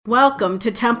Welcome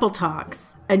to Temple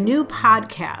Talks, a new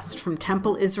podcast from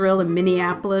Temple Israel in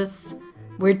Minneapolis,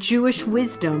 where Jewish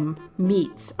wisdom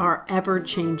meets our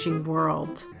ever-changing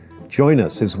world. Join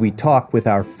us as we talk with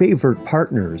our favorite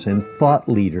partners and thought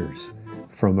leaders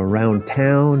from around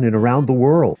town and around the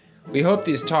world. We hope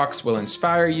these talks will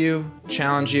inspire you,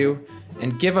 challenge you,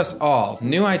 and give us all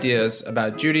new ideas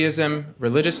about Judaism,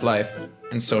 religious life,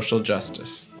 and social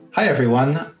justice. Hi,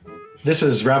 everyone. This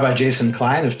is Rabbi Jason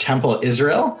Klein of Temple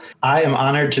Israel. I am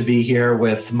honored to be here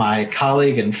with my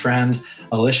colleague and friend,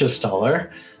 Alicia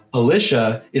Stoller.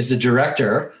 Alicia is the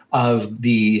director of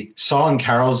the Saul and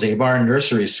Carol Zabar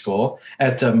Nursery School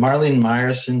at the Marlene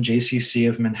Meyerson JCC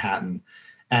of Manhattan.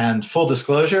 And full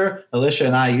disclosure, Alicia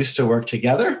and I used to work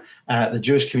together at the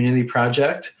Jewish Community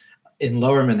Project in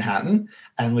Lower Manhattan,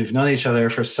 and we've known each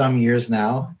other for some years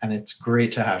now, and it's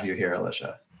great to have you here,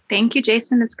 Alicia. Thank you,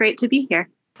 Jason. It's great to be here.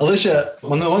 Alicia,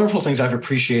 one of the wonderful things I've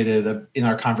appreciated in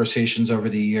our conversations over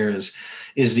the years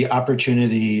is the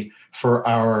opportunity for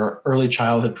our early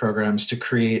childhood programs to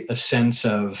create a sense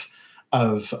of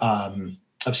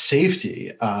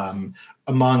safety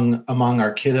among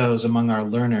our kiddos, among our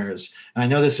learners. And I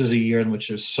know this is a year in which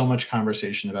there's so much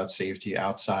conversation about safety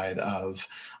outside of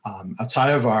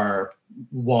our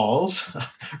walls,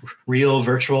 real,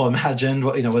 virtual, imagined,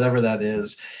 whatever that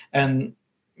is. And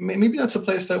maybe that's a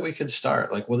place that we could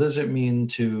start. Like, what does it mean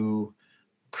to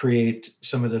create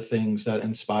some of the things that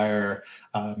inspire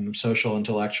social,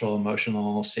 intellectual,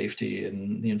 emotional safety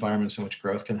in the environments in which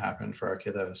growth can happen for our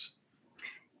kiddos?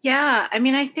 Yeah, I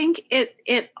mean, I think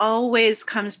it always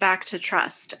comes back to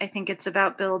trust. I think it's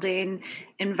about building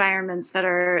environments that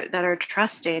are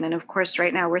trusting. And of course,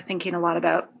 right now we're thinking a lot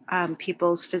about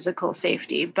people's physical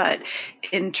safety, but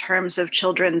in terms of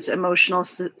children's emotional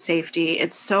safety,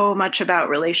 it's so much about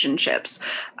relationships.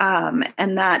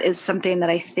 And that is something that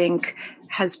I think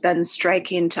has been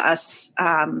striking to us,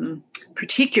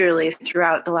 particularly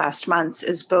throughout the last months,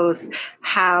 is both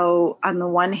how, on the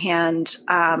one hand,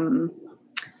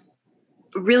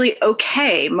 really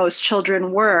okay most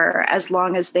children were, as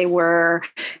long as they were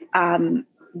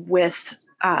with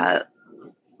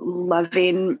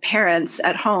loving parents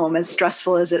at home, as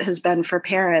stressful as it has been for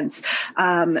parents.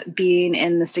 Being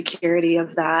in the security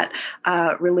of that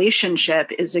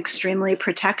relationship is extremely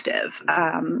protective.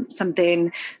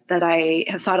 Something that I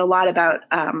have thought a lot about,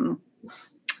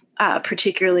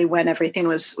 particularly when everything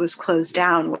was closed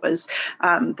down, was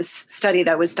this study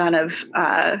that was done of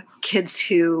kids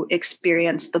who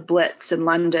experienced the Blitz in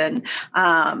London,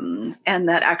 and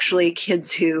that actually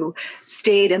kids who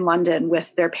stayed in London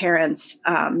with their parents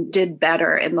did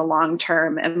better in the long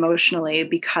term emotionally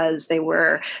because they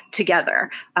were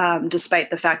together, despite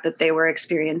the fact that they were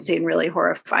experiencing really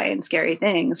horrifying, scary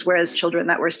things, whereas children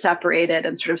that were separated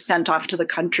and sort of sent off to the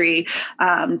country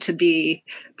to be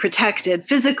protected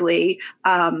physically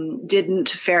didn't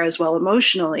fare as well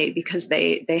emotionally because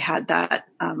they had that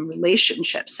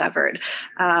relationship severed.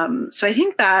 So I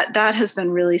think that has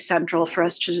been really central for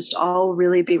us to just all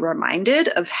really be reminded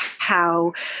of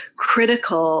how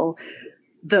critical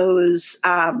those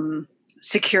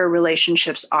secure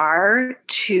relationships are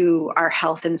to our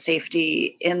health and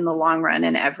safety in the long run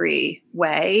in every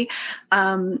way.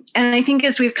 And I think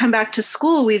as we've come back to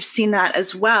school, we've seen that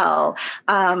as well,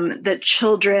 that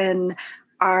children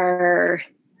are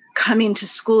coming to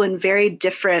school in very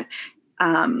different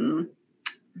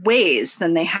ways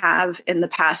than they have in the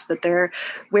past, that they're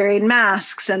wearing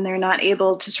masks and they're not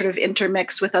able to sort of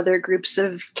intermix with other groups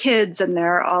of kids. And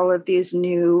there are all of these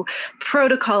new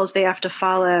protocols they have to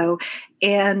follow.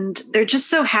 And they're just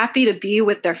so happy to be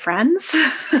with their friends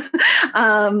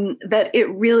that it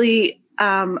really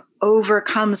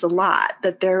overcomes a lot,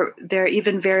 that they're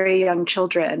even very young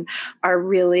children are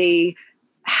really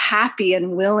happy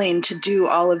and willing to do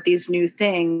all of these new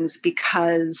things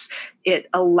because it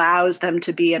allows them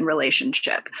to be in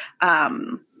relationship.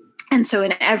 And so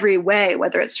in every way,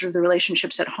 whether it's sort of the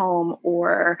relationships at home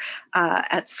or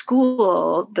at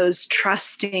school, those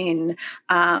trusting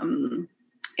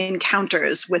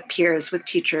encounters with peers, with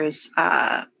teachers,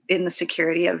 in the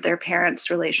security of their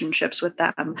parents' relationships with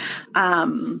them,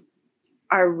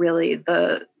 are really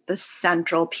the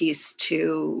central piece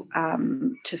to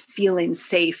feeling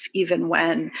safe, even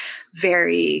when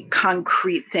very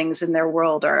concrete things in their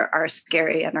world are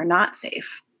scary and are not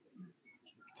safe.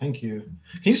 Thank you.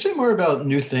 Can you say more about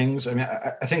new things? I mean,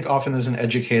 I think often as an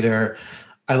educator,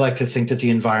 I like to think that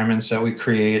the environments that we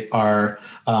create are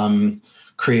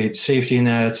create safety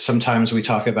nets. Sometimes we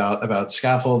talk about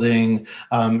scaffolding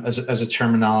as a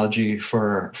terminology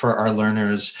for our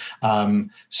learners,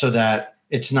 so that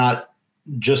it's not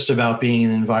just about being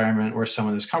in an environment where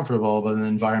someone is comfortable, but an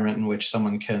environment in which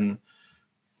someone can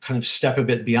kind of step a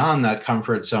bit beyond that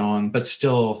comfort zone, but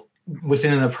still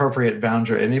within an appropriate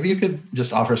boundary. And maybe you could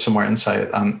just offer some more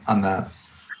insight on that.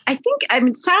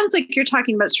 It sounds like you're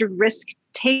talking about sort of risk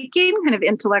taking, kind of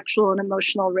intellectual and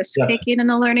emotional risk taking in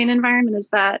a learning environment.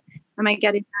 Am I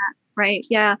getting that right?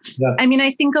 Yeah.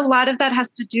 I think a lot of that has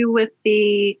to do with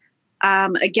the,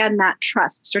 again, that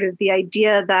trust, sort of the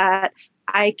idea that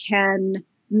I can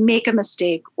make a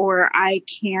mistake, or I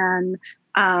can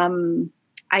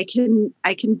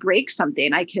break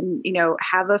something. I can,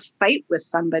 have a fight with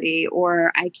somebody,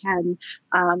 or I can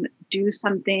do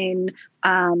something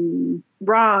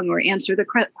wrong, or answer the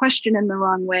question in the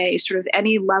wrong way. Sort of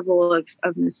any level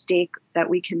of mistake that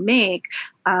we can make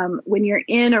when you're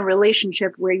in a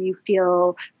relationship where you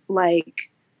feel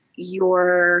like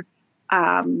your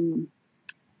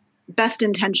best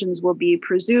intentions will be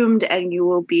presumed, and you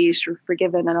will be sort of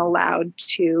forgiven and allowed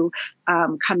to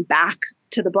come back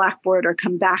to the blackboard, or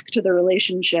come back to the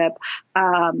relationship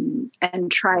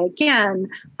and try again,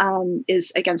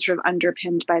 is again sort of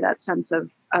underpinned by that sense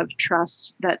of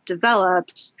trust that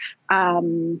develops,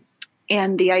 and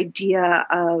the idea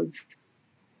of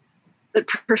that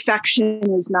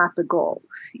perfection is not the goal.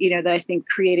 That I think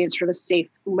creating sort of a safe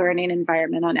learning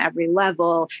environment on every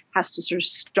level has to sort of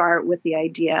start with the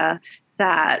idea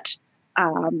that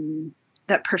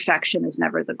that perfection is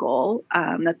never the goal,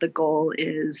 that the goal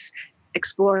is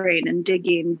exploring and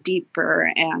digging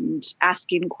deeper and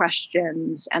asking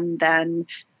questions, and then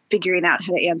figuring out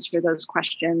how to answer those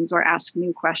questions or ask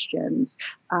new questions,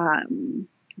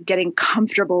 getting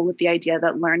comfortable with the idea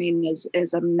that learning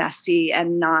is a messy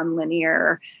and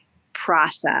nonlinear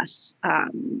process. I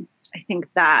think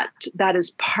that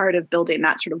is part of building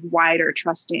that sort of wider,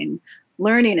 trusting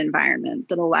learning environment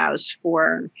that allows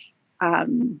for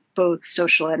both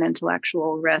social and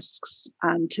intellectual risks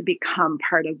to become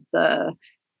part of the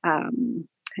kind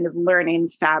of learning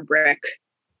fabric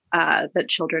that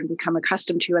children become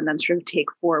accustomed to and then sort of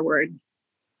take forward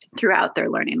throughout their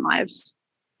learning lives.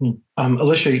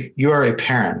 Alicia, you are a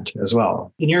parent as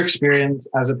well. In your experience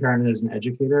as a parent and as an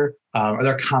educator, are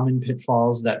there common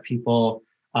pitfalls that people,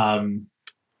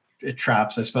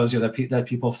 traps, I suppose, that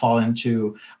people fall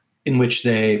into, in which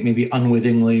they maybe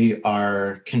unwittingly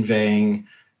are conveying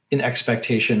an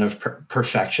expectation of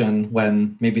perfection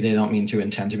when maybe they don't mean to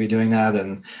intend to be doing that?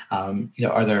 And,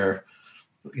 are there,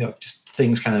 just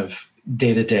things kind of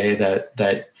day to day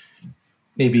that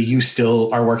maybe you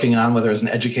still are working on, whether as an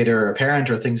educator or a parent,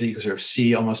 or things that you sort of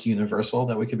see almost universal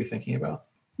that we could be thinking about?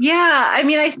 Yeah,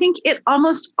 I think it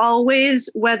almost always,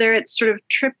 whether it's sort of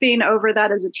tripping over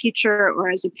that as a teacher or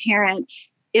as a parent,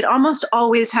 it almost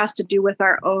always has to do with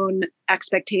our own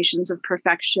expectations of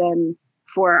perfection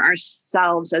for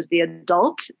ourselves as the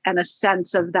adult, and a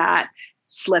sense of that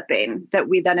slipping that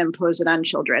we then impose it on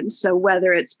children. So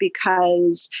whether it's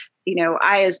because,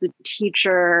 I as the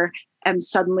teacher am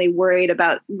suddenly worried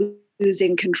about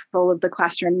losing control of the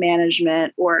classroom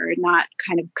management, or not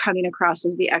kind of coming across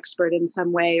as the expert in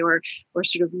some way, or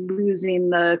sort of losing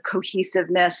the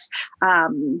cohesiveness,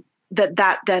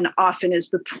 that then often is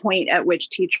the point at which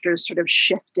teachers sort of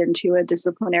shift into a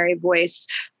disciplinary voice,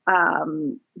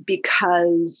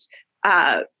 because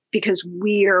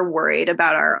we are worried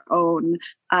about our own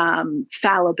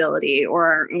fallibility, or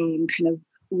our own kind of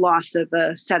loss of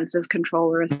a sense of control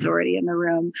or authority in the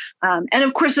room. And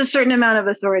of course, a certain amount of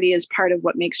authority is part of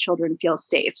what makes children feel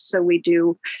safe. So we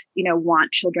do,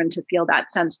 want children to feel that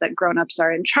sense that grownups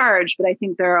are in charge. But I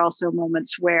think there are also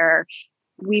moments where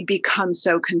we become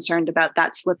so concerned about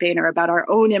that slipping, or about our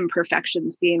own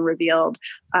imperfections being revealed,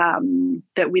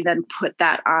 that we then put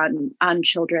that on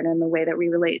children in the way that we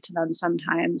relate to them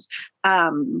sometimes.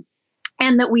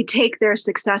 And that we take their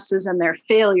successes and their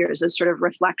failures as sort of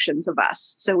reflections of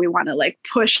us. So we want to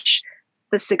push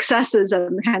the successes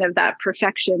and kind of that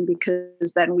perfection,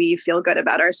 because then we feel good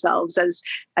about ourselves as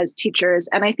teachers.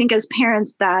 And I think as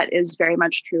parents, that is very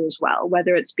much true as well,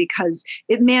 whether it's because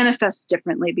it manifests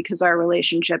differently because our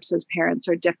relationships as parents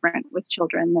are different with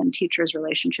children than teachers'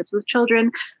 relationships with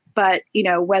children. But,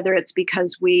 whether it's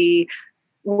because we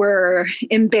were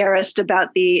embarrassed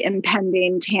about the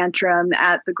impending tantrum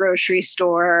at the grocery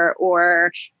store,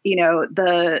 or,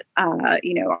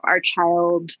 our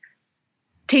child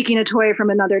taking a toy from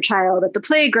another child at the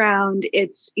playground.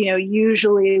 It's,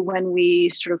 usually when we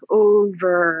sort of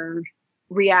overreact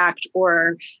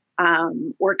or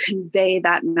convey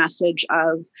that message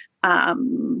of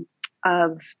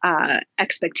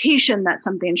expectation that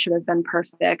something should have been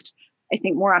perfect. I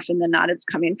think more often than not, it's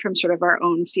coming from sort of our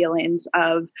own feelings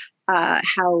of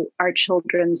how our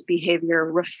children's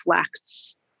behavior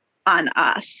reflects on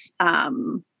us,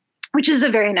 which is a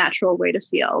very natural way to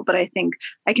feel. But I think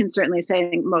I can certainly say, I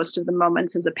think most of the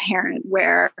moments as a parent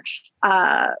where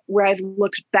I've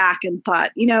looked back and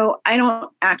thought, I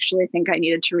don't actually think I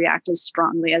needed to react as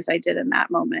strongly as I did in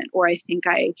that moment, or I think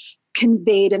I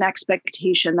conveyed an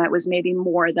expectation that was maybe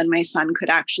more than my son could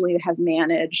actually have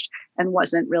managed and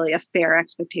wasn't really a fair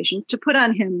expectation to put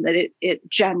on him, that it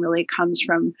generally comes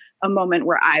from a moment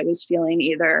where I was feeling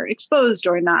either exposed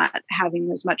or not having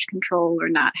as much control, or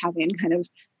not having kind of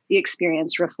the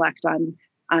experience reflect on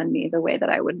me the way that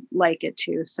I would like it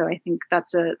to. So I think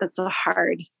that's a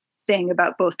hard thing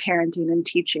about both parenting and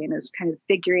teaching, is kind of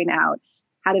figuring out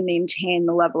how to maintain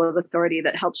the level of authority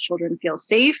that helps children feel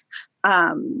safe,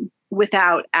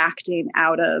 without acting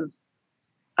out of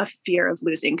a fear of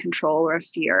losing control or a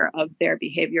fear of their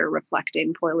behavior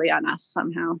reflecting poorly on us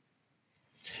somehow.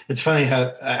 It's funny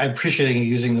how I appreciate you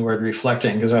using the word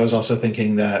reflecting, because I was also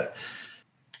thinking that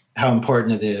how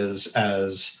important it is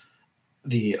as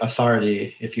the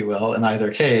authority, if you will, in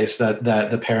either case, that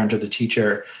the parent or the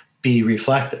teacher be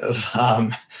reflective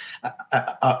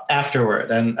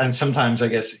afterward. And sometimes, I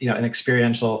guess, in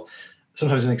experiential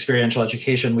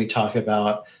education, we talk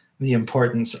about the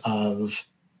importance of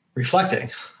reflecting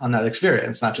on that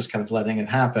experience, not just kind of letting it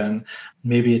happen.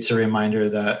 Maybe it's a reminder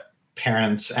that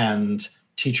parents and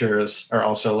teachers are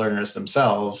also learners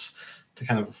themselves, to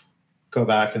kind of go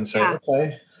back and say,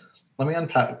 okay, let me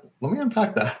unpack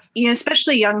that.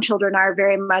 Especially young children are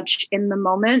very much in the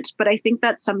moment, but I think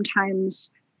that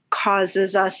sometimes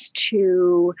causes us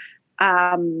to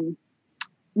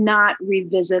not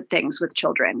revisit things with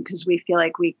children, because we feel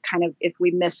like we kind of, if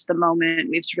we miss the moment,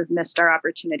 we've sort of missed our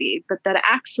opportunity. But that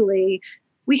actually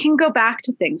we can go back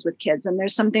to things with kids. And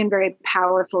there's something very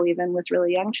powerful, even with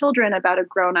really young children, about a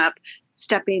grown-up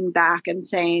stepping back and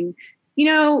saying,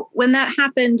 when that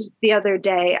happened the other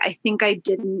day, I think I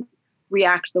didn't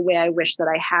react the way I wish that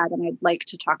I had, and I'd like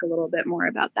to talk a little bit more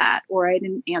about that. Or I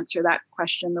didn't answer that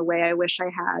question the way I wish I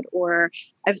had, or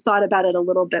I've thought about it a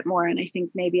little bit more, and I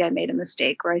think maybe I made a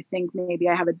mistake, or I think maybe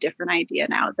I have a different idea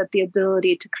now. That the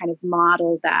ability to kind of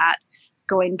model that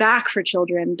going back for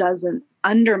children doesn't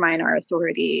undermine our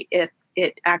authority.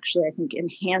 It actually, I think,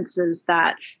 enhances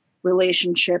that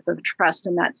relationship of trust,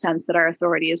 in that sense that our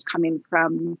authority is coming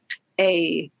from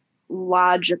a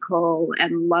logical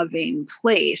and loving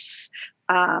place,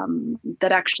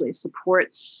 that actually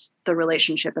supports the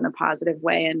relationship in a positive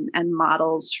way, and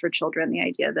models for children the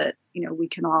idea that, we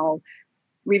can all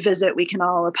revisit, we can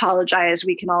all apologize,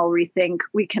 we can all rethink,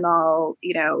 we can all,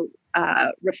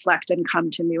 reflect and come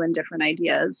to new and different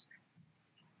ideas.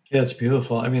 Yeah, it's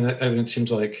beautiful. I mean, it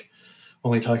seems like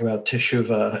when we talk about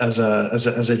teshuvah as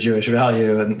a Jewish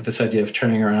value, and this idea of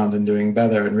turning around and doing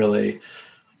better, and really,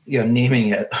 naming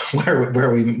it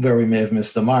where we may have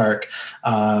missed the mark.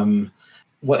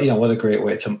 What a great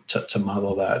way to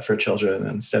model that for children,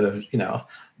 instead of,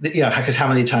 because how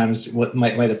many times what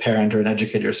might a parent or an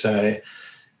educator say,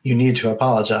 you need to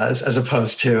apologize, as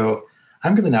opposed to,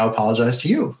 I'm going to now apologize to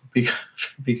you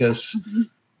because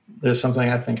there's something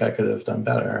I think I could have done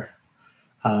better.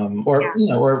 Or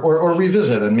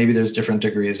revisit, and maybe there's different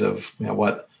degrees of,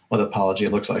 what apology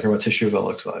looks like, or what teshuvah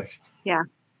looks like. Yeah.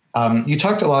 You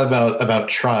talked a lot about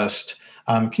trust.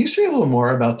 Can you say a little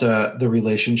more about the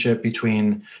relationship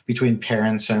between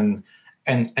parents and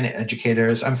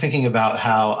educators? I'm thinking about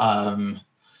how,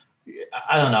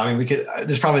 I don't know. I mean,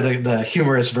 there's probably the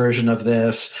humorous version of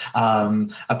this.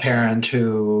 A parent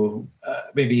who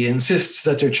maybe insists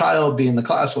that their child be in the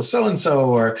class with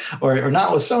so-and-so, or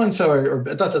not with so-and-so, or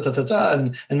da, da, da, da, da.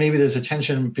 And maybe there's a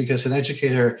tension because an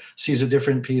educator sees a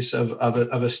different piece of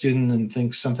a student and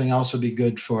thinks something else would be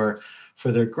good for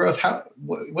their growth.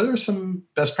 What are some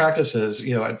best practices,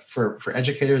 for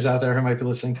educators out there who might be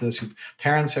listening to this,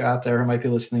 parents who are out there who might be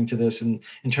listening to this, and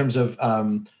in terms of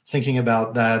thinking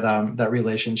about that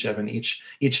relationship, and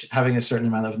each having a certain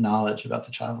amount of knowledge about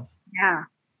the child? Yeah.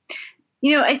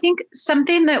 I think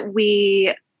something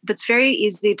that's very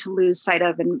easy to lose sight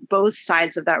of in both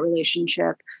sides of that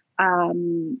relationship,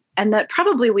 and that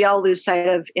probably we all lose sight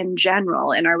of in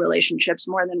general in our relationships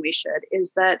more than we should,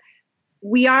 is that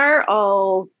we are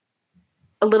all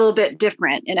a little bit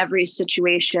different in every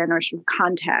situation or sort of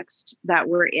context that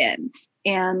we're in.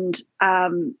 And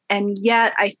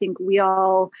yet I think we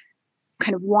all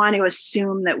kind of want to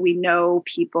assume that we know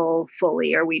people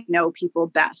fully, or we know people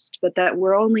best, but that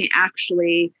we're only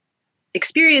actually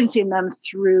experiencing them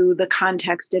through the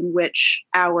context in which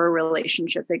our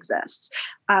relationship exists.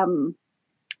 And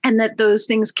that those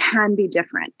things can be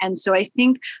different. And so I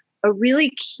think a really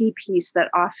key piece that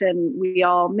often we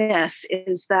all miss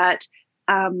is that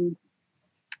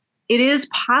it is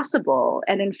possible,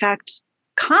 and in fact,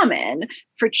 common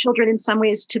for children in some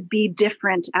ways to be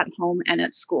different at home and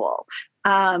at school.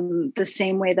 The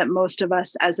same way that most of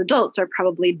us as adults are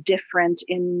probably different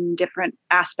in different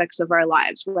aspects of our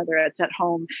lives, whether it's at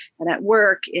home and at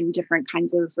work, in different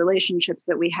kinds of relationships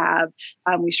that we have.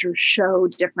 We sort of show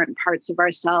different parts of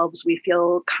ourselves. We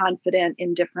feel confident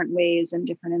in different ways in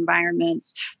different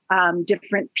environments.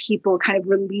 Different people kind of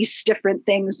release different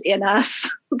things in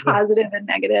us, positive and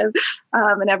negative,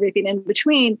 and everything in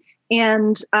between.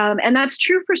 And that's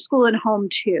true for school and home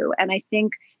too. And I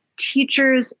think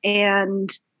teachers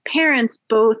and parents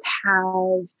both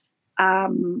have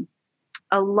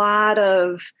a lot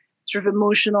of sort of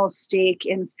emotional stake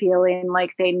in feeling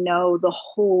like they know the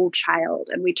whole child.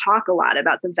 And we talk a lot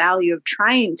about the value of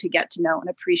trying to get to know and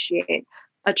appreciate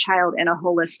a child in a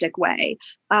holistic way.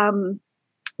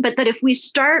 But that if we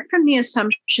start from the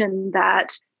assumption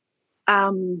that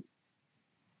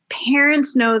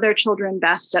parents know their children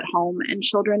best at home and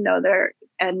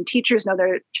teachers know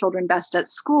their children best at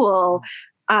school,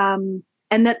 and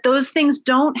that those things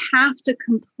don't have to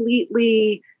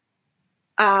completely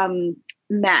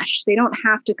mesh. They don't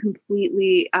have to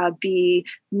completely be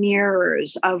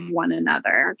mirrors of one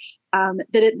another. That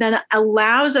it then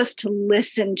allows us to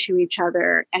listen to each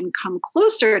other and come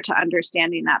closer to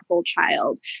understanding that whole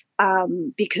child.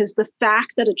 Because the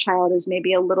fact that a child is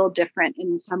maybe a little different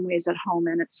in some ways at home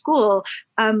and at school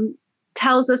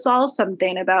tells us all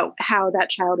something about how that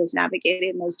child is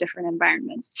navigating those different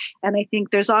environments. And I think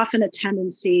there's often a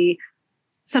tendency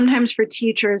sometimes for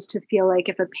teachers to feel like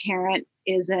if a parent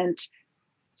isn't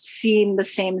seeing the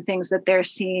same things that they're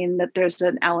seeing, that there's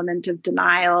an element of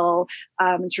denial,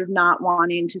 and sort of not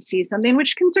wanting to see something,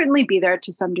 which can certainly be there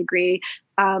to some degree,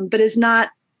 but is not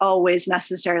always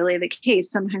necessarily the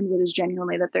case. Sometimes it is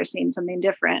genuinely that they're seeing something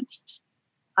different.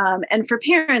 And for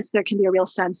parents, there can be a real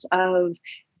sense of,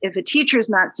 if a teacher is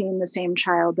not seeing the same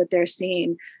child that they're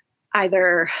seeing,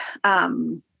 either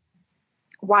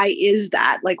why is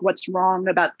that? Like, what's wrong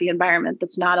about the environment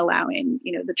that's not allowing,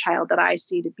 the child that I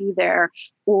see to be there,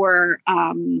 or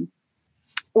that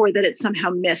it's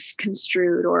somehow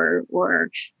misconstrued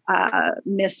or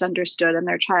misunderstood, and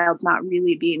their child's not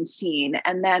really being seen.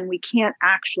 And then we can't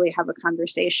actually have a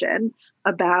conversation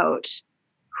about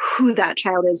who that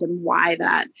child is and why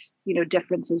that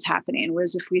difference is happening.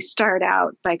 Whereas if we start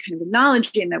out by kind of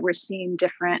acknowledging that we're seeing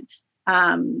different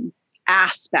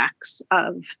aspects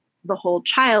of the whole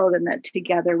child, and that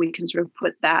together we can sort of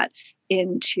put that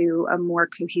into a more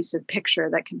cohesive picture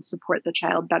that can support the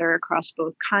child better across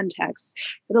both contexts.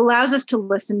 It allows us to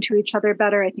listen to each other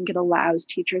better. I think it allows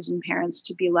teachers and parents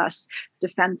to be less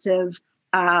defensive,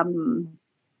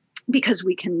 because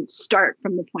we can start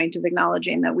from the point of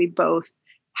acknowledging that we both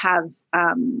have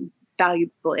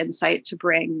valuable insight to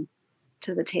bring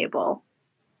to the table.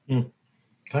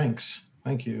 Thanks.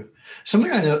 Thank you.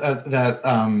 Something I know that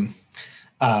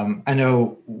I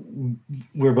know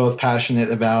we're both passionate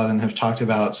about and have talked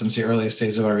about since the earliest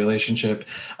days of our relationship,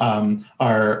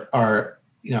 are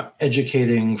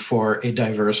educating for a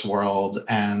diverse world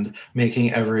and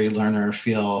making every learner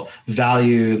feel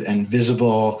valued and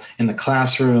visible in the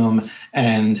classroom,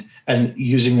 and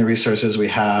using the resources we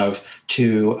have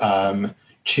to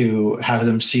have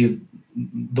them see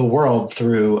the world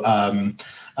through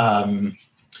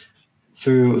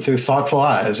thoughtful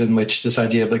eyes, in which this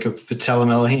idea of like a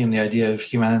B'Tselem Elohim, the idea of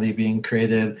humanity being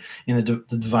created in the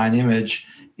divine image,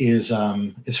 is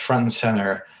front and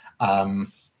center.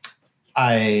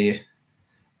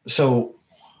 So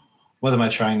what am I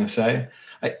trying to say?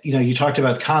 You talked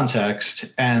about context,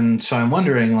 and so I'm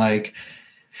wondering, like,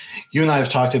 you and I have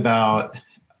talked about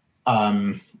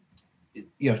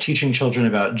teaching children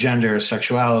about gender,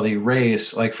 sexuality,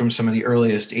 race, like from some of the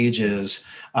earliest ages.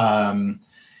 How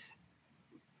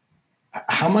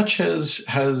much has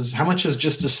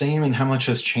just the same, and how much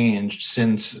has changed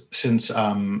since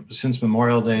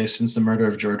Memorial Day, since the murder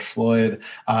of George Floyd?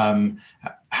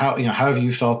 How have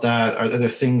you felt that? Are there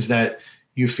things that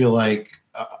you feel like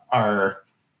are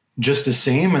just the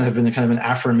same and have been kind of an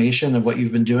affirmation of what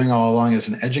you've been doing all along as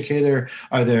an educator?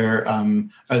 Are there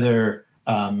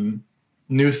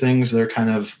new things that are kind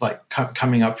of like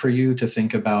coming up for you to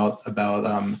think about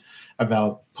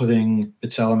putting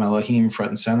B'Tselem Elohim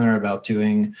front and center, about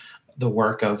doing the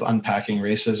work of unpacking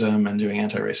racism and doing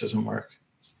anti-racism work?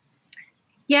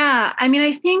 Yeah, I mean,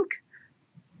 I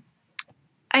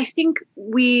think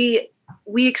we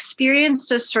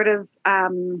experienced a sort of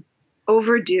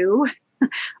overdue,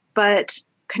 but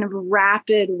kind of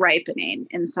rapid ripening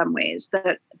in some ways.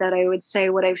 That I would say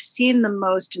what I've seen the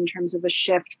most in terms of a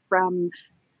shift from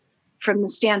from the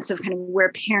stance of kind of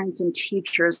where parents and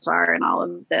teachers are in all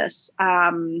of this,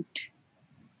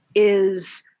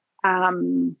 is a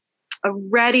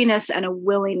readiness and a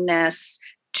willingness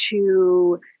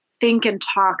to think and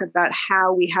talk about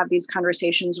how we have these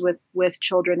conversations with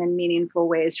children in meaningful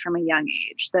ways from a young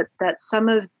age. That some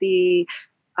of the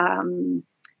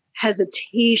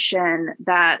hesitation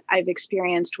that I've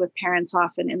experienced with parents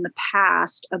often in the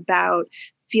past about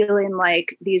feeling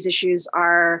like these issues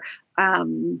are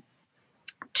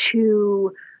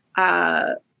too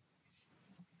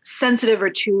sensitive or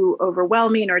too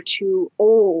overwhelming or too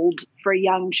old for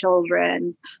young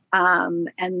children, and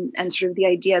sort of the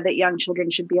idea that young children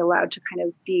should be allowed to kind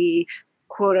of be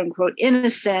quote unquote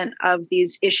innocent of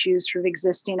these issues sort of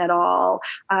existing at all,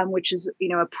 which is,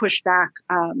 a pushback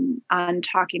on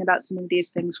talking about some of these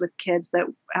things with kids that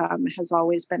has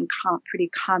always been pretty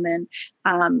common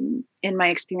in my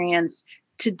experience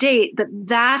to date.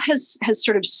 That has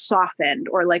sort of softened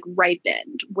or like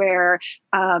ripened, where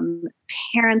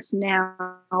parents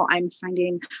now, I'm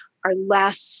finding, are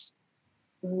less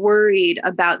worried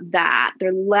about that.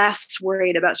 They're less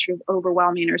worried about sort of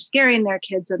overwhelming or scaring their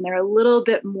kids, and they're a little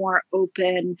bit more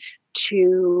open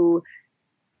to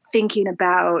thinking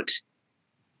about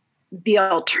the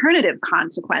alternative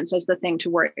consequence as the thing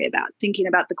to worry about, thinking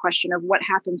about the question of what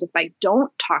happens if I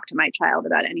don't talk to my child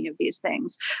about any of these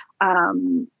things.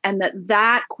 And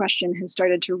that question has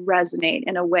started to resonate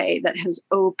in a way that has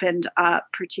opened up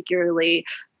particularly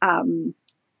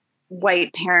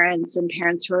white parents and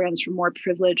parents who are in more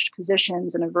privileged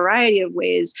positions in a variety of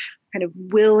ways, kind of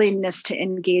willingness to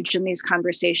engage in these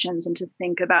conversations and to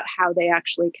think about how they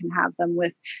actually can have them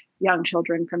with young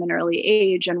children from an early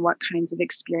age, and what kinds of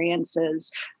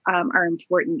experiences are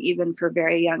important even for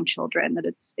very young children. That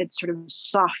it's sort of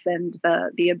softened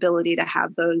the ability to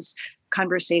have those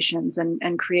conversations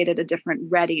and created a different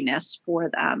readiness for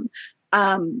them.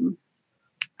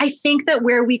 I think that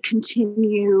where we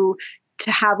continue to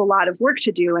have a lot of work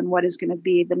to do, and what is going to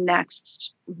be the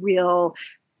next real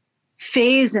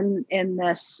phase in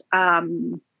this,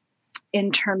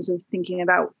 in terms of thinking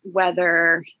about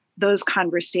whether those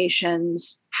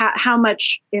conversations, how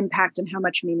much impact and how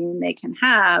much meaning they can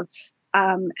have,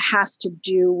 has to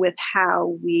do with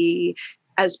how we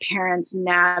as parents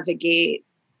navigate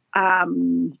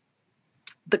the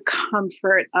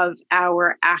comfort of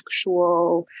our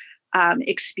actual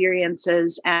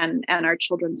experiences and our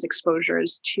children's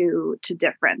exposures to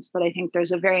difference. That I think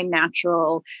there's a very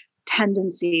natural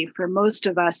tendency for most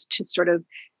of us to sort of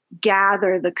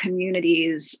gather the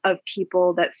communities of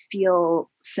people that feel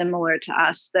similar to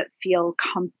us, that feel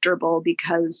comfortable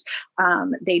because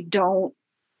they don't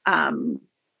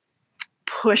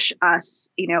push us,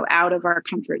 out of our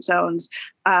comfort zones.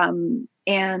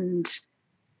 And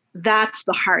that's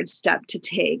the hard step to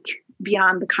take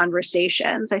beyond the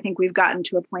conversations. I think we've gotten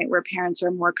to a point where parents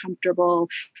are more comfortable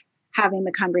having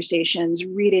the conversations,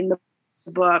 reading the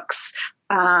books,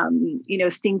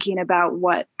 thinking about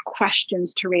what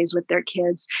questions to raise with their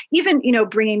kids, even,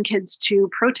 bringing kids to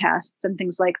protests and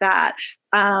things like that.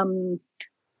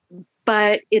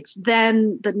 But it's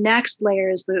then the next layer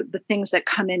is the things that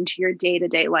come into your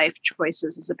day-to-day life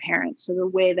choices as a parent. So the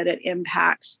way that it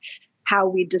impacts how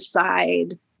we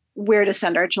decide where to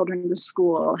send our children to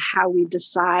school, how we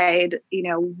decide,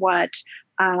 what,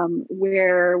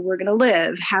 where we're going to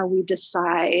live, how we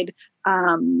decide,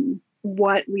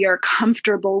 what we are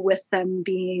comfortable with them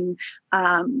being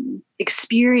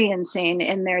experiencing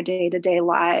in their day-to-day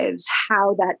lives,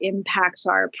 how that impacts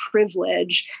our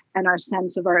privilege and our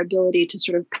sense of our ability to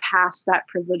sort of pass that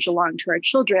privilege along to our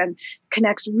children,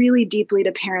 connects really deeply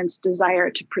to parents'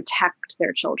 desire to protect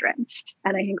their children.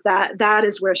 And I think that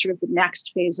is where sort of the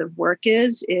next phase of work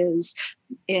is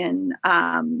in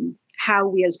how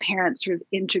we as parents sort of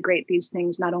integrate these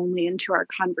things not only into our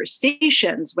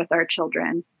conversations with our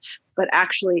children, but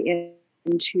actually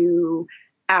into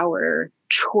our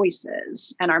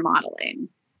choices and our modeling.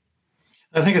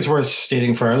 I think it's worth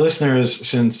stating for our listeners,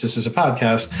 since this is a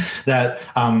podcast, that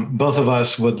both of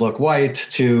us would look white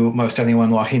to most anyone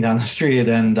walking down the street,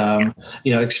 and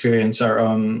experience our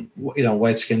own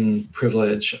white skin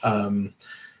privilege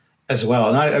as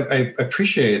well. And I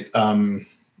appreciate.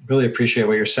 Really appreciate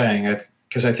what you're saying,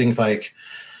 because I think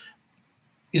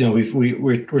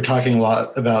we're talking a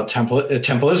lot about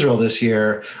Temple Israel this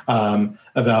year,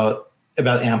 about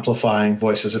amplifying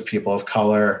voices of people of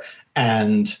color,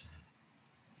 and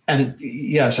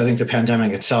yes, I think the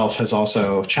pandemic itself has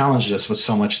also challenged us with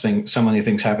so many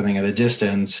things happening at a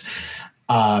distance,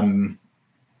 and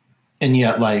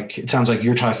yet it sounds like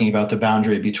you're talking about the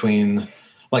boundary between,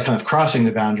 kind of crossing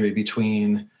the boundary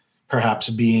between perhaps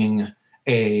being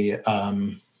a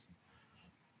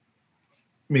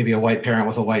maybe a white parent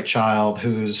with a white child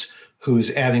who's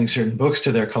adding certain books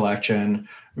to their collection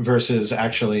versus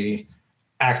actually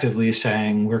actively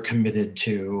saying we're committed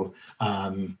to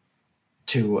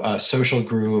a social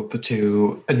group,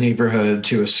 to a neighborhood,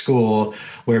 to a school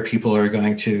where people are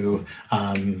going to,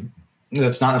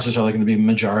 that's not necessarily going to be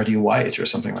majority white or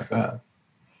something like that.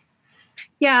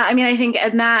 Yeah, I mean, I think,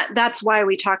 and that's why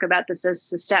we talk about this as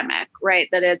systemic, right?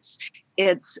 That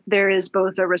there is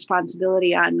both a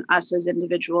responsibility on us as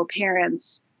individual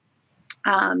parents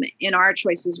in our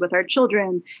choices with our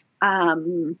children,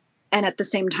 and at the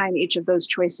same time, each of those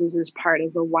choices is part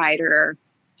of a wider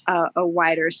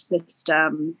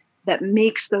system that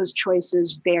makes those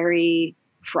choices very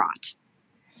fraught.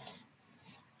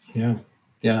 Yeah.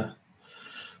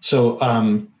 So,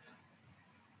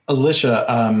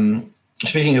 Alicia,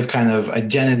 speaking of kind of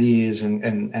identities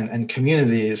and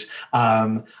communities,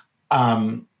 I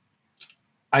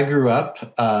grew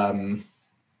up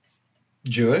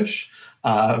Jewish,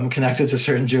 connected to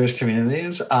certain Jewish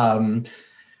communities.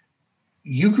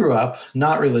 You grew up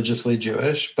not religiously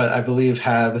Jewish, but I believe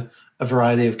had a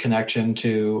variety of connection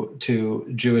to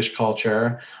Jewish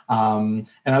culture. And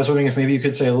I was wondering if maybe you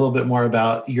could say a little bit more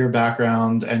about your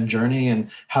background and journey and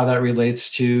how that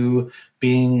relates to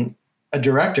being a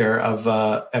director of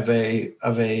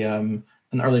an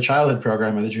early childhood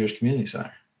program at the Jewish Community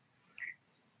Center.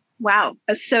 Wow.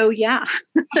 So yeah.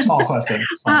 Small question.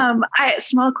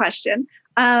 Small question.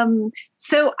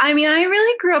 So, I mean, I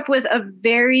really grew up with a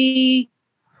very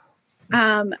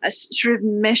a sort of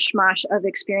mishmash of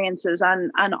experiences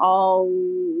on all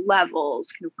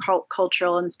levels, kind of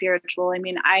cultural and spiritual. I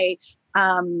mean,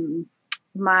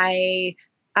 my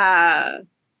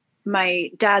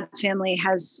dad's family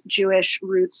has Jewish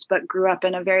roots, but grew up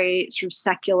in a very sort of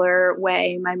secular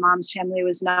way. My mom's family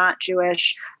was not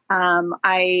Jewish.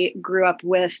 I grew up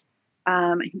with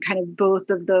kind of both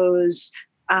of those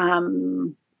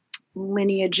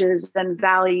lineages and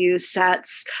value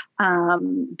sets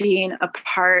being a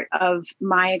part of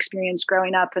my experience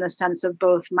growing up, in a sense of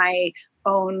both my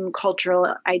own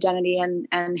cultural identity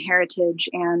and heritage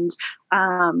and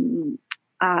kind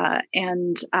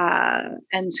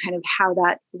of how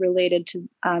that related to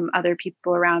other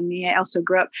people around me. I also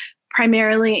grew up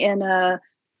primarily in a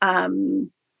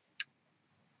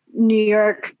New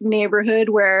York neighborhood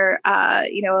where, a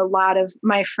lot of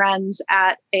my friends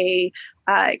actually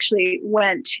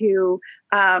went to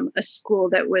a school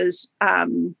that was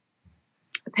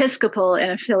Episcopal in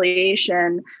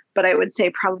affiliation, but I would say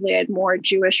probably I had more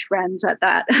Jewish friends at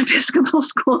that Episcopal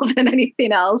school than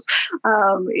anything else,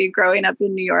 growing up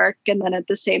in New York. And then at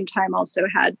the same time also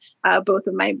had both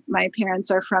of my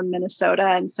parents are from Minnesota.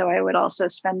 And so I would also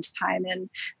spend time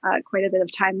quite a bit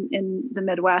of time in the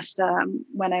Midwest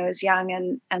when I was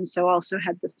young. And so also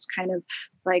had this kind of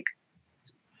like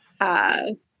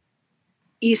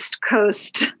East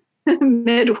Coast,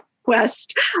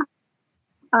 Midwest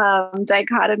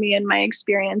dichotomy in my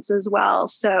experience as well.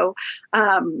 So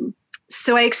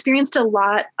I experienced a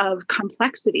lot of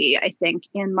complexity, I think,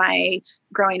 in my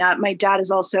growing up. My dad is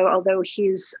also, although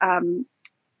he's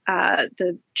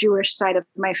the Jewish side of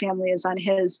my family is on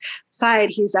his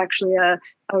side, he's actually a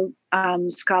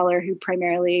scholar who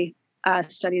primarily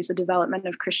studies the development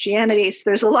of Christianity. So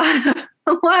there's a lot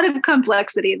of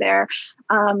complexity there.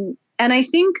 And I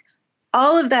think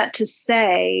all of that to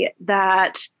say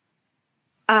that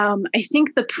I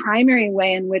think the primary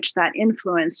way in which that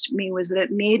influenced me was that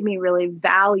it made me really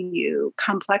value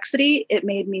complexity. It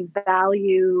made me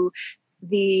value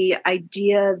the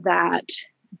idea that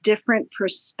different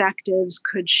perspectives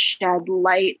could shed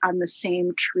light on the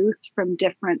same truth from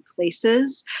different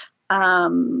places,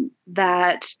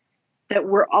 that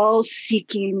we're all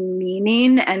seeking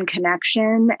meaning and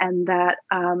connection, and that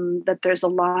there's a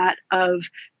lot of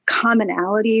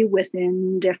commonality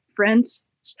within difference.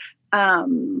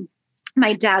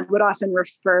 My dad would often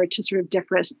refer to sort of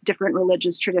different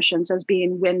religious traditions as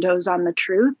being windows on the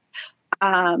truth.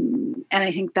 And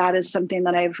I think that is something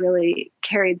that I've really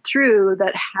carried through,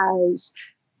 that has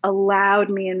allowed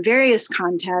me in various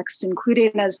contexts,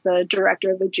 including as the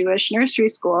director of a Jewish nursery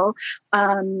school,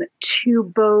 to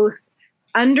both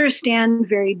understand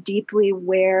very deeply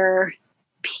where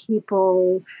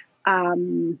people,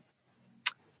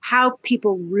 how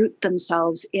people root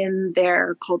themselves in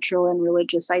their cultural and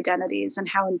religious identities, and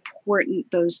how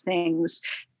important those things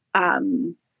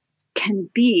can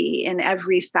be in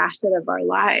every facet of our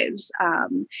lives.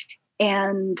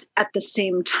 And at the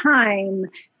same time,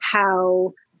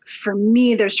 how, for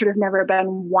me, there's sort of never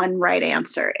been one right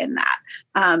answer in that.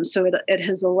 So it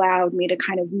has allowed me to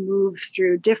kind of move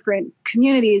through different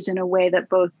communities in a way that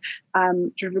both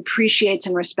sort of appreciates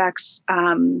and respects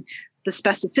the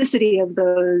specificity of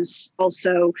those,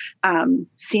 also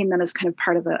seeing them as kind of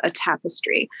part of a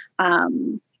tapestry.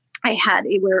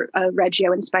 We're a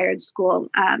Reggio-inspired school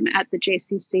at the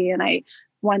JCC, and I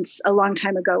once, a long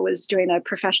time ago, was doing a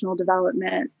professional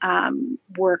development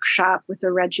workshop with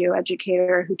a Reggio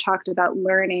educator who talked about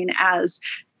learning as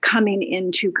coming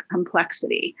into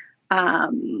complexity.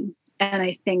 And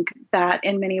I think that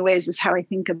in many ways is how I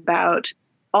think about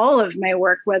all of my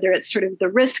work, whether it's sort of the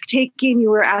risk taking you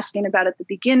were asking about at the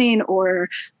beginning, or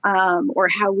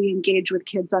how we engage with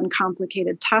kids on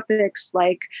complicated topics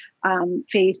like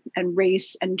faith and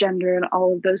race and gender and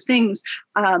all of those things.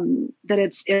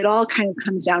 That it all kind of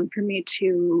comes down for me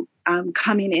to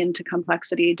coming into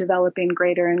complexity, developing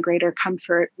greater and greater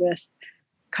comfort with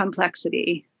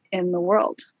complexity in the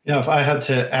world. If I had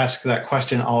to ask that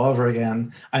question all over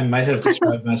again, I might have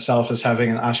described myself as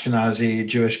having an Ashkenazi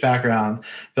Jewish background,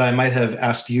 but I might have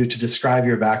asked you to describe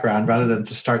your background rather than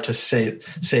to start to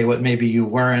say what maybe you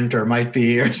weren't or might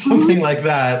be or something like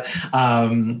that.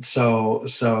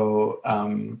 So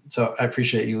I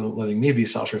appreciate you letting me be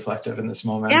self-reflective in this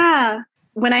moment. Yeah.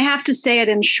 When I have to say it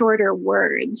in shorter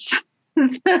words,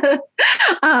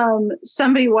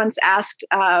 somebody once asked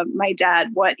my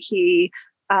dad what he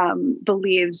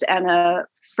believes, and a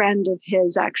friend of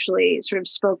his actually sort of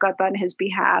spoke up on his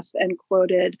behalf and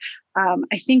quoted,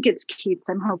 I think it's Keats,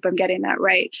 I hope I'm getting that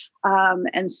right,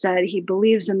 and said he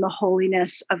believes in the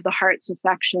holiness of the heart's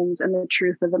affections and the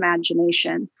truth of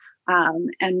imagination.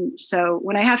 And so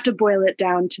when I have to boil it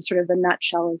down to sort of a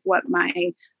nutshell of what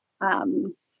my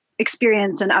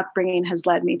experience and upbringing has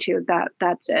led me to,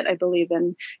 that's it. I believe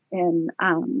in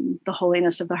the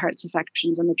holiness of the heart's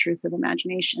affections and the truth of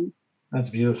imagination. That's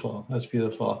beautiful. That's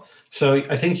beautiful. So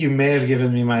I think you may have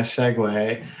given me my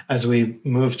segue as we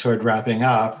move toward wrapping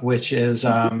up, which is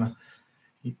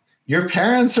your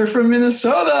parents are from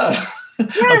Minnesota.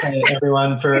 Yes. Okay,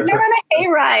 everyone. We're on a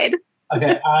hayride.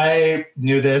 Okay, I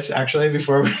knew this actually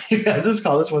before we had this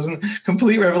call. This wasn't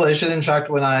complete revelation. In fact,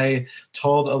 when I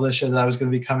told Alicia that I was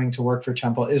going to be coming to work for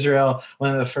Temple Israel,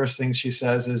 one of the first things she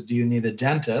says is, "Do you need a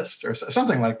dentist?" or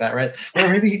something like that, right? Or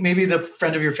maybe the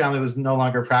friend of your family was no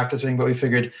longer practicing, but we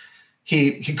figured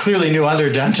he clearly knew other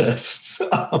dentists. He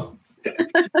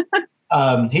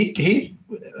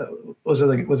was it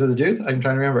the dude? I'm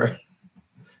trying to remember.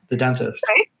 The dentist.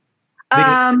 Right.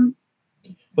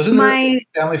 Wasn't my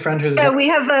family friend who's we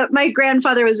have my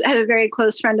grandfather had a very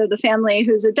close friend of the family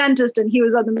who's a dentist, and he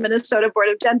was on the Minnesota Board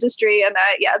of Dentistry, and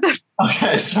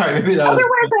okay, sorry, maybe that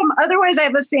otherwise I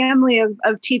have a family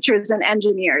of teachers and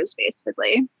engineers,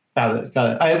 basically. Got it.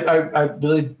 I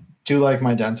really do like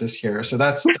my dentist here, so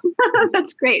that's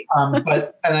that's great. And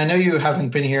I know you haven't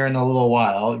been here in a little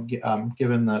while,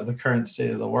 given the current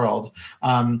state of the world.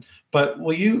 But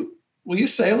will you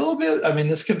say a little bit? I mean,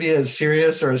 this could be as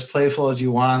serious or as playful as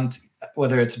you want,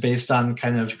 whether it's based on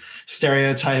kind of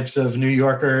stereotypes of New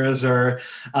Yorkers or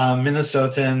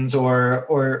Minnesotans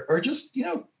or just,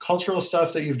 cultural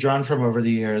stuff that you've drawn from over the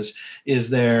years.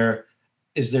 Is there,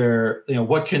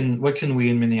 what can we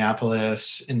in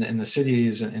Minneapolis, in the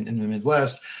cities, in the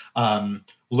Midwest,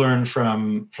 learn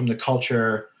from the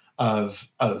culture of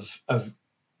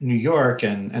New York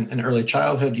and early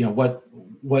childhood?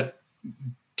 What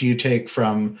do you take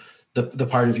from the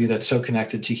part of you that's so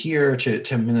connected to here,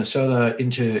 to Minnesota,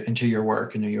 into your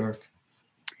work in New York?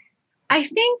 I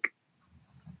think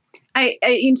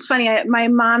it's funny. My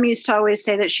mom used to always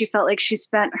say that she felt like she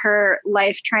spent her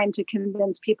life trying to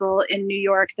convince people in New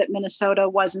York that Minnesota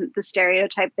wasn't the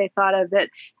stereotype they thought of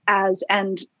it as,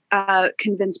 and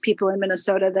convince people in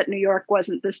Minnesota that New York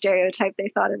wasn't the stereotype they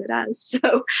thought of it as.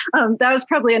 So that was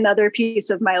probably another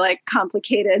piece of my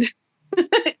complicated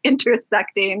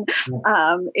intersecting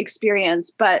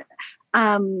experience. But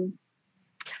I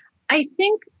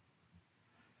think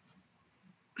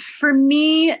for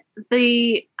me,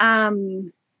 it's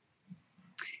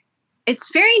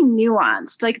very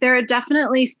nuanced. There are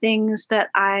definitely things that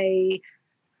I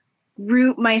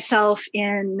root myself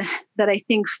in that I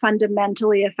think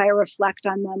fundamentally, if I reflect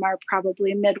on them, are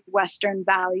probably Midwestern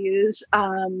values,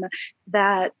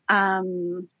 that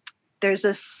there's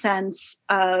a sense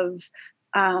of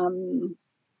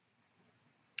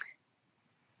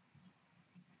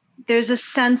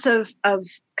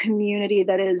community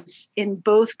that is in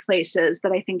both places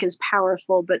that I think is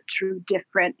powerful, but through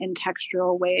different in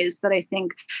textual ways that I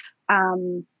think,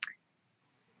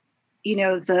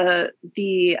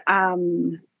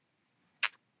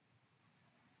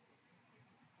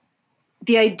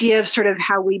 the idea of sort of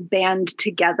how we band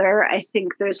together. I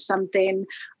think there's something,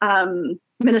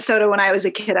 Minnesota, when I was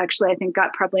a kid, actually, I think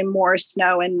got probably more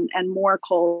snow and more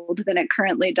cold than it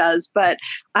currently does. But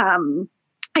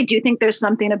I do think there's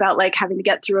something about like having to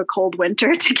get through a cold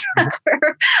winter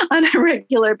together on a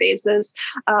regular basis,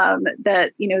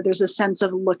 that, you know, there's a sense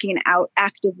of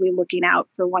actively looking out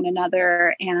for one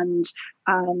another. And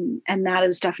that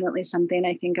is definitely something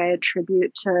I think I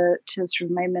attribute to sort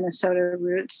of my Minnesota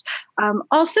roots.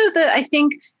 Also I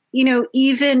think, you know,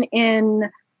 even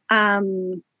in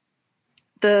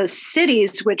the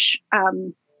cities, which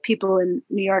people in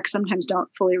New York sometimes don't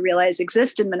fully realize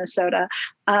exist in Minnesota,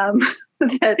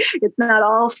 that it's not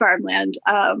all farmland.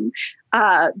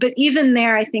 But even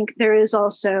there, I think there is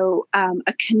also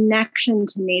a connection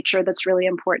to nature that's really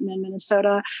important in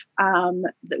Minnesota,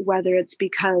 whether it's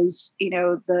because, you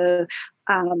know,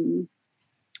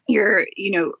 you're,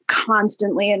 you know,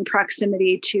 constantly in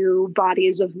proximity to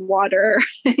bodies of water,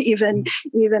 even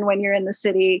when you're in the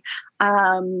city,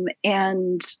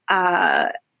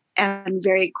 and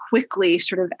very quickly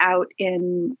sort of out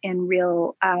in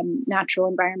real natural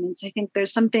environments. I think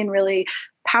there's something really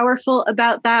powerful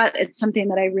about that. It's something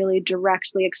that I really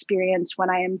directly experience when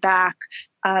I am back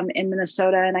in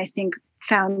Minnesota, and I think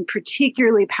found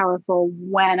particularly powerful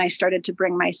when I started to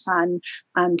bring my son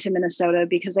to Minnesota,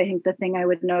 because I think the thing I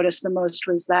would notice the most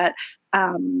was that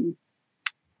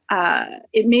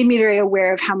it made me very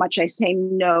aware of how much I say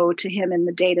no to him in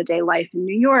the day-to-day life in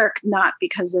New York, not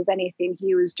because of anything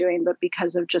he was doing, but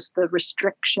because of just the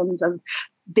restrictions of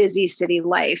busy city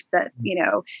life that, you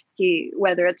know,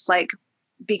 whether it's like,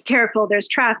 be careful, there's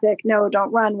traffic, no,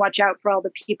 don't run, watch out for all the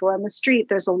people on the street.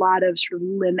 There's a lot of sort of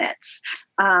limits.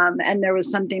 And there was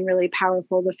something really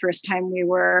powerful the first time we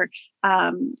were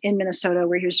in Minnesota,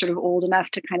 where he was sort of old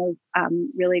enough to kind of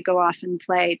really go off and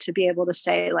play, to be able to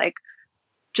say, like,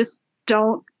 just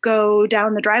don't go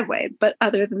down the driveway. But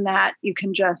other than that, you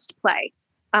can just play.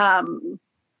 And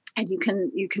you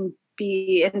can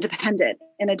be independent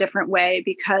in a different way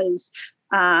because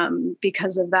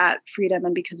of that freedom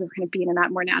and because of kind of being in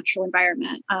that more natural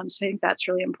environment. So I think that's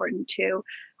really important too.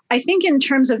 I think in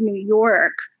terms of New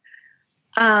York,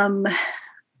 I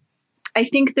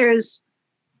think there's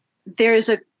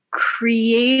a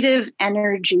creative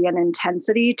energy and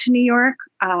intensity to New York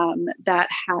that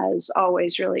has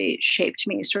always really shaped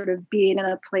me, sort of being in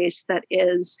a place that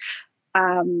is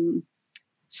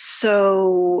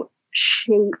so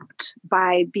shaped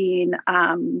by being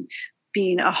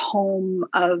a home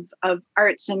of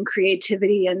arts and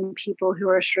creativity and people who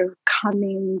are sort of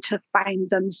coming to find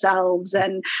themselves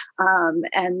and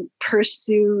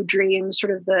pursue dreams.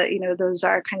 Sort of those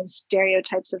are kind of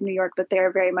stereotypes of New York, but they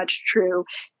are very much true.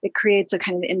 It creates a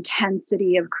kind of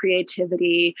intensity of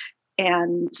creativity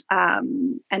and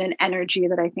an energy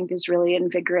that I think is really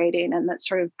invigorating, and that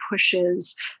sort of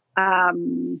pushes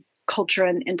culture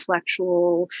and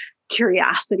intellectual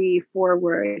curiosity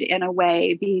forward in a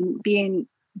way, being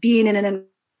in an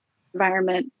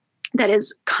environment that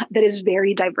is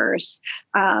very diverse.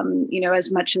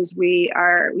 As much as we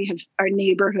have our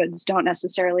neighborhoods don't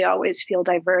necessarily always feel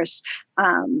diverse.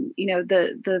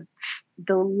 The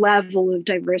level of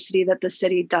diversity that the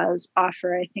city does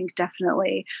offer, I think,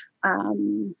 definitely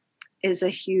is a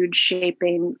huge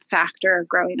shaping factor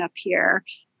growing up here.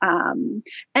 And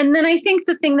then I think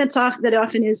the thing that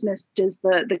often is missed is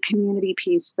the community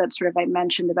piece that sort of I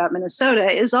mentioned about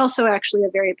Minnesota is also actually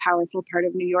a very powerful part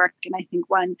of New York. And I think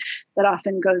one that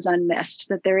often goes unmissed,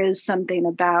 that there is something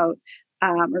about,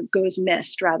 or goes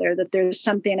missed rather, that there's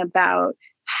something about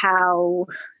how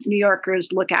New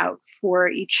Yorkers look out for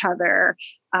each other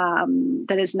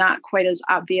that is not quite as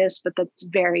obvious, but that's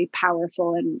very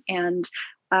powerful. And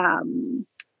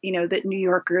that New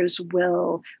Yorkers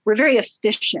we're very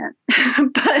efficient,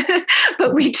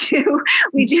 but we do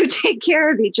take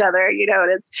care of each other,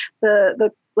 and it's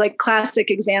the like classic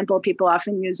example people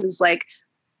often use is like,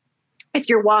 if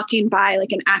you're walking by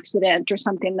like an accident or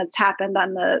something that's happened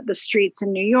on the streets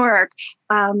in New York,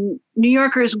 New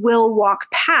Yorkers will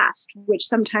walk past, which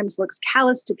sometimes looks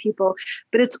callous to people,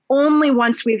 but it's only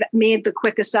once we've made the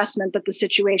quick assessment that the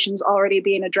situation's already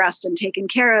being addressed and taken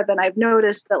care of. And I've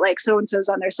noticed that like so-and-so's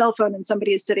on their cell phone and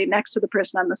somebody is sitting next to the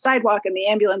person on the sidewalk and the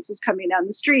ambulance is coming down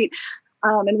the street.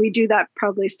 And we do that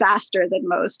probably faster than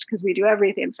most because we do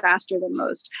everything faster than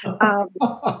most.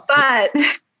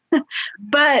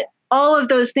 But all of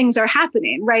those things are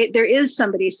happening, right? There is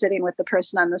somebody sitting with the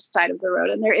person on the side of the road,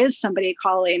 and there is somebody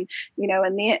calling,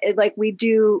 and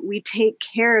we take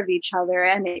care of each other.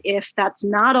 And if that's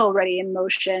not already in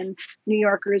motion, New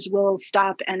Yorkers will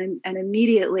stop and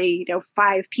immediately,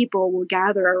 5 people will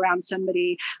gather around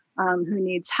somebody who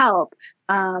needs help.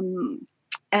 And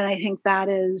I think that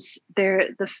is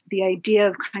the idea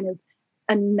of kind of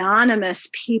anonymous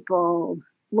people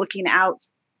looking out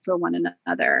for one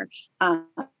another.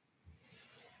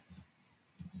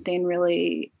 Thing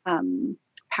really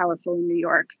powerful in New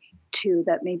York too,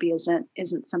 that maybe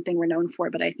isn't something we're known for,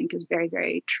 but I think is very,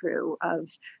 very true of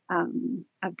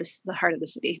the heart of the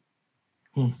city.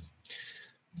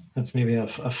 That's maybe a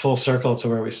full circle to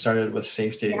where we started with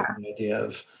safety, and the idea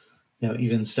of,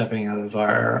 even stepping out of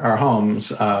our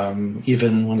homes,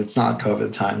 even when it's not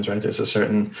COVID times, right? There's a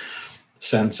certain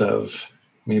sense of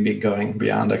maybe going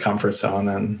beyond a comfort zone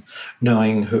and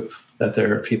knowing that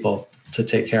there are people to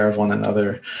take care of one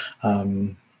another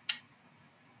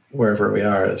wherever we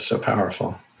are is so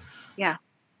powerful. Yeah.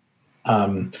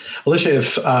 Alicia,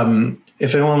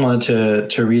 if anyone wanted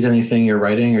to read anything you're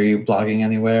writing, are you blogging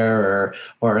anywhere,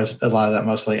 or is a lot of that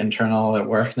mostly internal at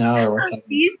work now? Or what's happening?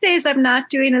 These days, I'm not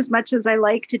doing as much as I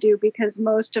like to do, because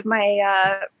most of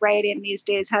my writing these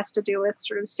days has to do with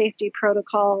sort of safety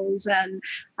protocols and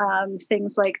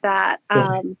things like that.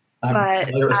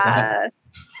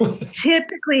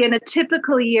 Typically, in a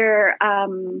typical year,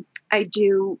 I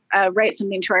do write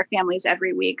something to our families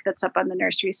every week that's up on the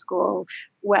nursery school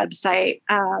website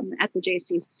at the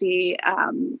JCC.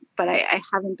 But I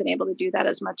haven't been able to do that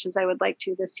as much as I would like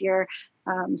to this year,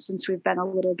 since we've been a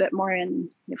little bit more in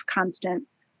constant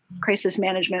crisis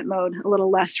management mode, a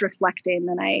little less reflecting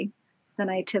than I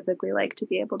typically like to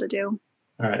be able to do.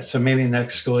 All right. So maybe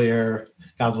next school year,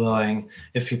 God willing,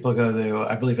 if people go to,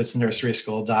 I believe it's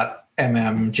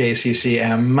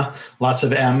nurseryschool.mmjccm, lots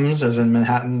of M's as in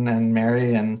Manhattan and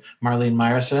Mary and Marlene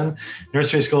Meyerson,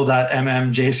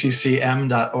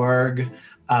 nurseryschool.mmjccm.org.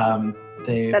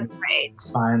 That's right.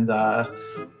 Find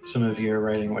some of your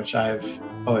writing, which I've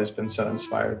always been so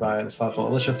inspired by. It's thoughtful.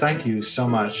 Alicia, thank you so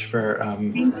much for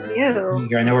thank you.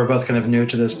 I know we're both kind of new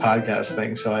to this podcast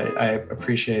thing, so I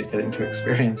appreciate getting to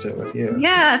experience it with you.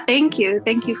 Yeah, thank you.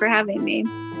 Thank you for having me.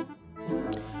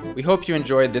 We hope you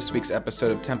enjoyed this week's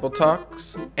episode of Temple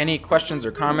Talks. Any questions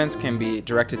or comments can be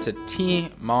directed to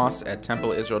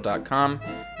tmoss@templeisrael.com,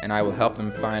 and I will help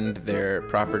them find their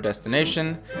proper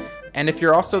destination. And if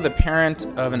you're also the parent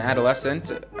of an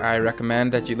adolescent, I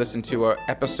recommend that you listen to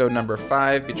episode number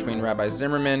 5 between Rabbi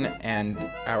Zimmerman and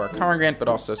our congregant, but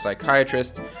also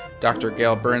psychiatrist, Dr.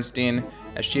 Gail Bernstein,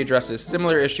 as she addresses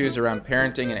similar issues around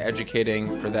parenting and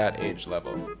educating for that age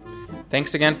level.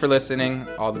 Thanks again for listening.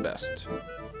 All the best.